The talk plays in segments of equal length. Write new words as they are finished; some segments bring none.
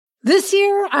This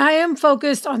year, I am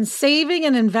focused on saving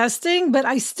and investing, but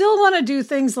I still want to do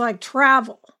things like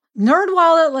travel.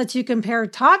 NerdWallet lets you compare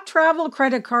top travel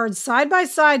credit cards side by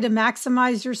side to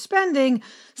maximize your spending,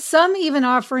 some even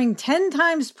offering 10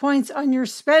 times points on your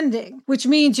spending, which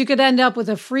means you could end up with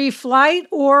a free flight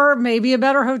or maybe a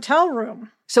better hotel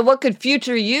room. So what could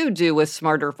future you do with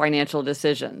smarter financial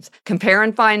decisions? Compare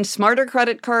and find smarter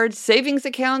credit cards, savings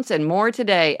accounts, and more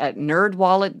today at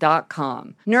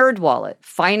nerdwallet.com. NerdWallet,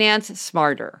 finance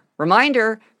smarter.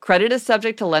 Reminder, credit is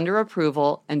subject to lender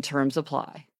approval and terms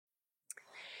apply.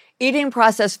 Eating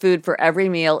processed food for every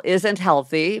meal isn't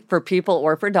healthy for people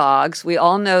or for dogs. We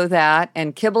all know that,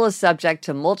 and kibble is subject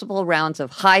to multiple rounds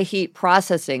of high heat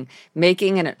processing,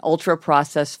 making it an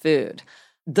ultra-processed food.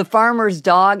 The Farmer's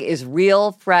Dog is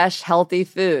real, fresh, healthy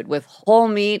food with whole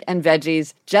meat and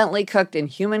veggies gently cooked in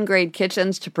human-grade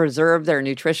kitchens to preserve their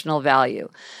nutritional value.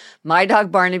 My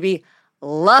dog Barnaby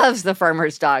loves the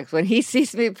Farmer's Dog. When he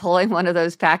sees me pulling one of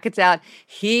those packets out,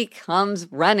 he comes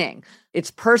running. It's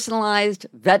personalized,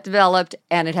 vet-developed,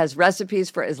 and it has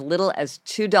recipes for as little as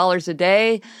 $2 a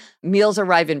day. Meals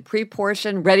arrive in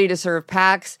pre-portioned, ready-to-serve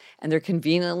packs, and they're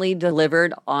conveniently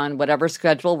delivered on whatever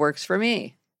schedule works for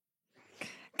me.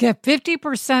 Get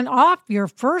 50% off your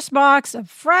first box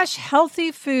of fresh,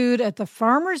 healthy food at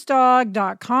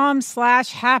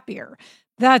thefarmersdog.com/happier.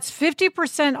 That's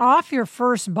 50% off your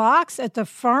first box at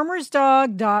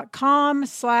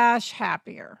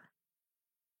thefarmersdog.com/happier.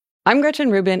 I'm Gretchen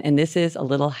Rubin, and this is A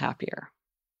Little Happier.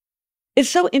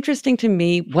 It's so interesting to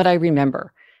me what I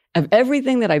remember. Of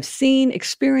everything that I've seen,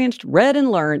 experienced, read, and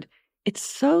learned, it's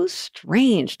so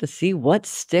strange to see what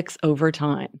sticks over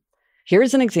time.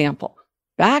 Here's an example.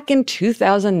 Back in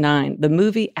 2009, the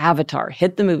movie Avatar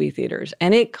hit the movie theaters,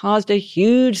 and it caused a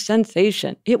huge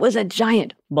sensation. It was a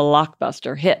giant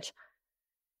blockbuster hit.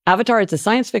 Avatar is a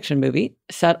science fiction movie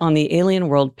set on the alien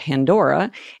world Pandora,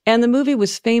 and the movie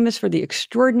was famous for the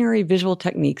extraordinary visual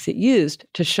techniques it used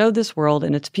to show this world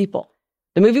and its people.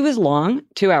 The movie was long,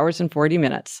 2 hours and 40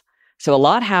 minutes, so a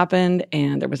lot happened,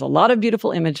 and there was a lot of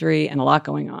beautiful imagery and a lot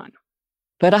going on.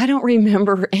 But I don't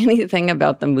remember anything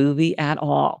about the movie at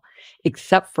all,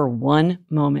 except for one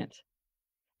moment.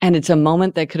 And it's a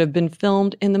moment that could have been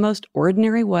filmed in the most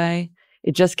ordinary way.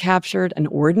 It just captured an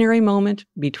ordinary moment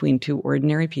between two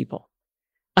ordinary people.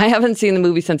 I haven't seen the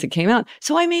movie since it came out,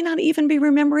 so I may not even be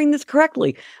remembering this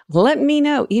correctly. Let me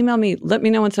know. Email me. Let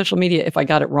me know on social media if I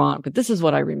got it wrong, but this is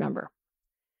what I remember.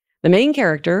 The main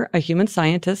character, a human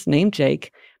scientist named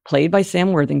Jake, played by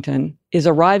Sam Worthington, is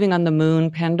arriving on the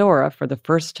moon Pandora for the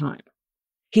first time.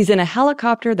 He's in a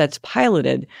helicopter that's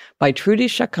piloted by Trudy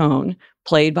Chacon,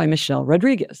 played by Michelle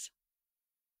Rodriguez.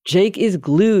 Jake is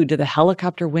glued to the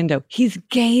helicopter window. He's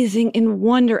gazing in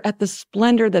wonder at the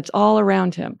splendor that's all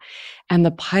around him. And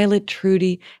the pilot,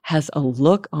 Trudy, has a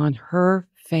look on her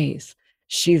face.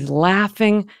 She's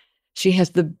laughing. She has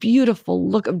the beautiful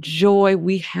look of joy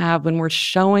we have when we're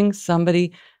showing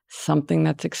somebody something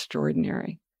that's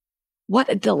extraordinary. What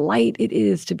a delight it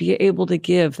is to be able to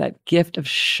give that gift of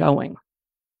showing.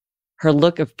 Her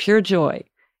look of pure joy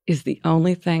is the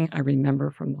only thing I remember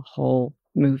from the whole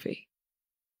movie.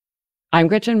 I'm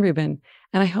Gretchen Rubin,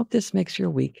 and I hope this makes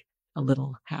your week a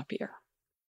little happier.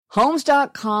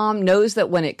 Homes.com knows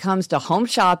that when it comes to home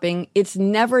shopping, it's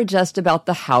never just about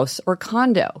the house or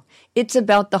condo. It's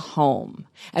about the home.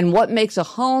 And what makes a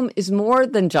home is more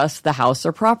than just the house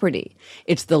or property.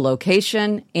 It's the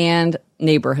location and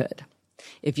neighborhood.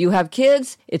 If you have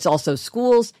kids, it's also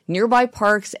schools, nearby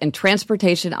parks, and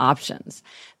transportation options.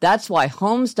 That's why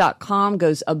Homes.com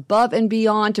goes above and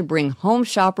beyond to bring home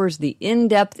shoppers the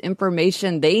in-depth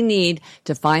information they need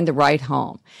to find the right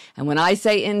home. And when I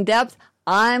say in-depth,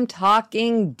 I'm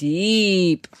talking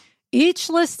deep. Each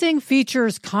listing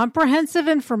features comprehensive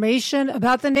information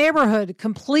about the neighborhood,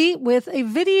 complete with a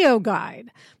video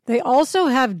guide. They also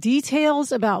have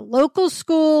details about local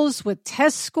schools with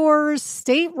test scores,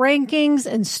 state rankings,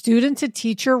 and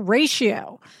student-to-teacher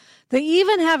ratio. They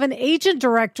even have an agent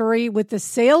directory with the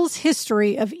sales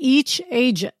history of each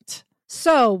agent.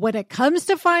 So when it comes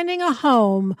to finding a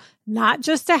home, not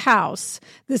just a house,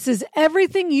 this is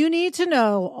everything you need to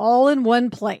know all in one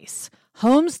place.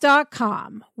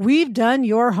 Homes.com. We've done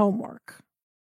your homework.